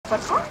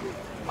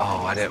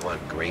Oh, I didn't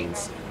want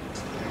greens.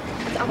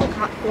 It's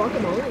avocado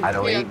guacamole. I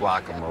don't eat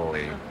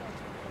guacamole.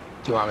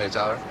 Do you want me to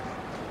tell her?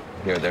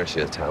 Here, there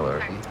she is. Tell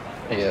her.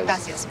 Yes.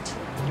 Gracias.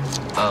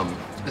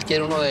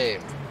 Quiero uno de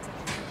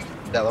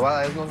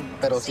adobada,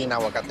 pero sin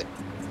aguacate.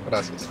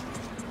 Gracias.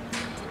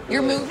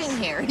 You're moving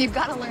here. You've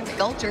got to learn the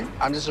culture.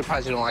 I'm just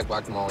surprised you don't like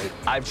guacamole.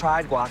 I've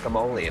tried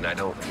guacamole, and I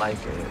don't like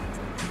it.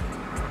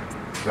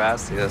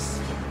 Gracias.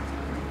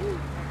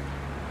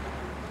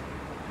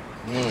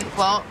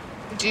 Well,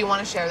 do you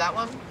want to share that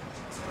one?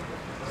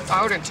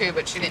 I ordered 2,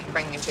 but she didn't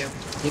bring me 2.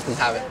 You can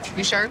have it.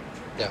 You sure?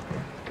 Yeah.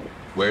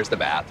 Where's the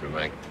bathroom?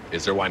 Like,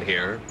 is there one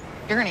here?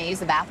 You're going to use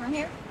the bathroom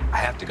here? I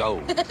have to go.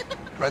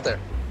 Right there.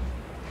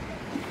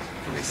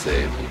 Let me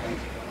see.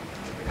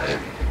 Okay.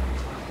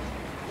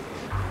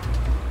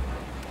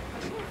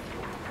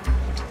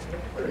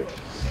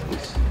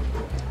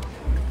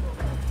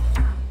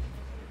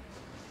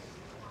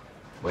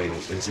 Wait,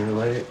 is there a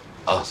light?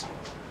 Oh.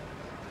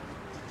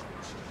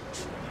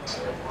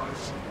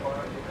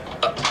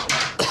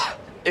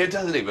 It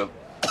doesn't even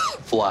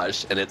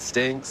flush, and it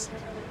stinks.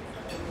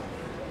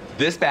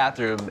 This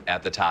bathroom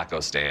at the taco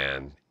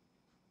stand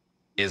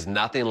is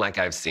nothing like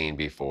I've seen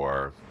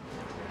before.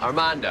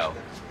 Armando,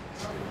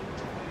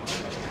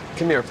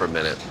 come here for a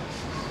minute.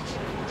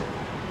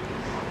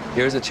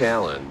 Here's a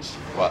challenge.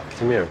 What?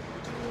 Come here.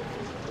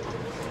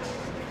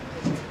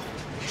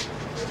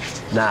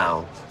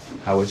 Now,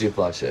 how would you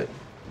flush it?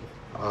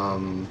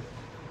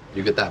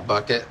 You get that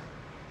bucket,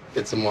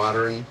 get some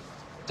water and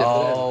dip it in.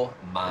 Oh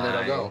my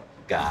and it'll go.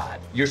 God.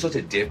 You're supposed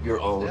to dip your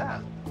own?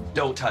 Yeah.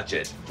 Don't touch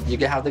it. You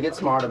have to get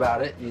smart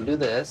about it. You do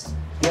this.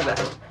 Get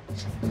that.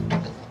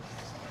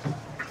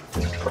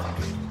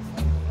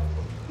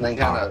 And then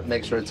kind of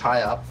make sure it's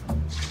high up.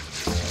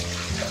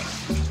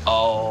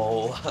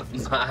 Oh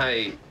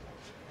my.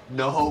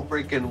 No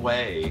freaking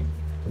way.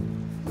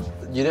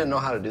 You didn't know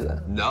how to do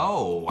that?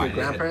 No. Your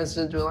grandparents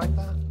didn't do it like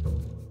that?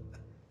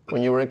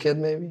 When you were a kid,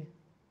 maybe?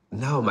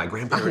 No, my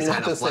grandparents had a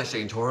not to say-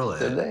 flushing toilet.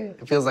 Did they?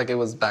 It feels like it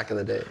was back in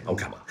the day. Oh,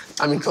 come on.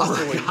 I mean, close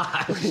to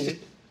Gosh.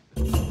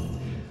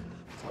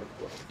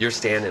 You're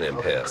standing in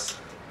piss.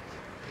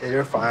 Yeah,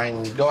 you're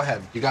fine. Go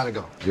ahead. You gotta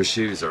go. Your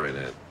shoes are in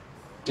it.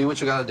 Do what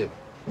you gotta do.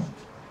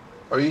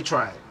 Or you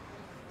try it.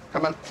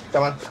 Come on,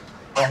 come on.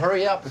 Oh,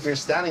 hurry up. If you're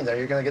standing there,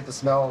 you're gonna get the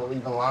smell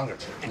even longer.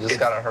 You just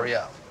gotta hurry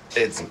up.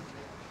 It's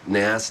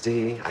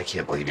nasty. I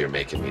can't believe you're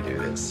making me do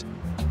this.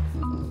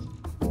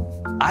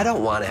 I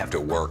don't want to have to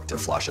work to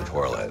flush a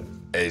toilet.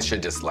 It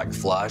should just like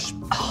flush.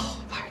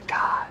 Oh my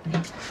God.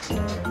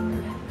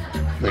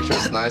 Make sure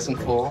it's nice and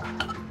full.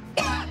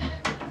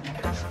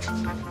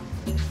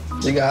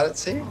 You got it,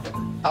 see?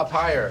 Up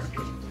higher.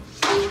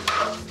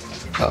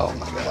 Oh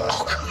my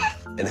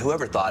God. And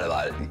whoever thought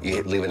about it,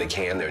 you leave in a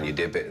can there and you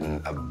dip it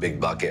in a big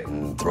bucket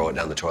and throw it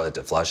down the toilet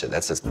to flush it.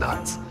 That's just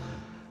nuts.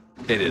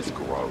 It is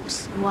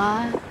gross.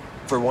 What?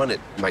 For one,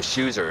 my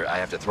shoes are, I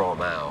have to throw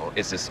them out.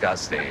 It's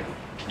disgusting.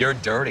 You're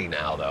dirty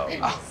now, though.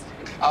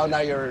 Oh, now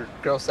you're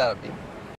grossed out at me.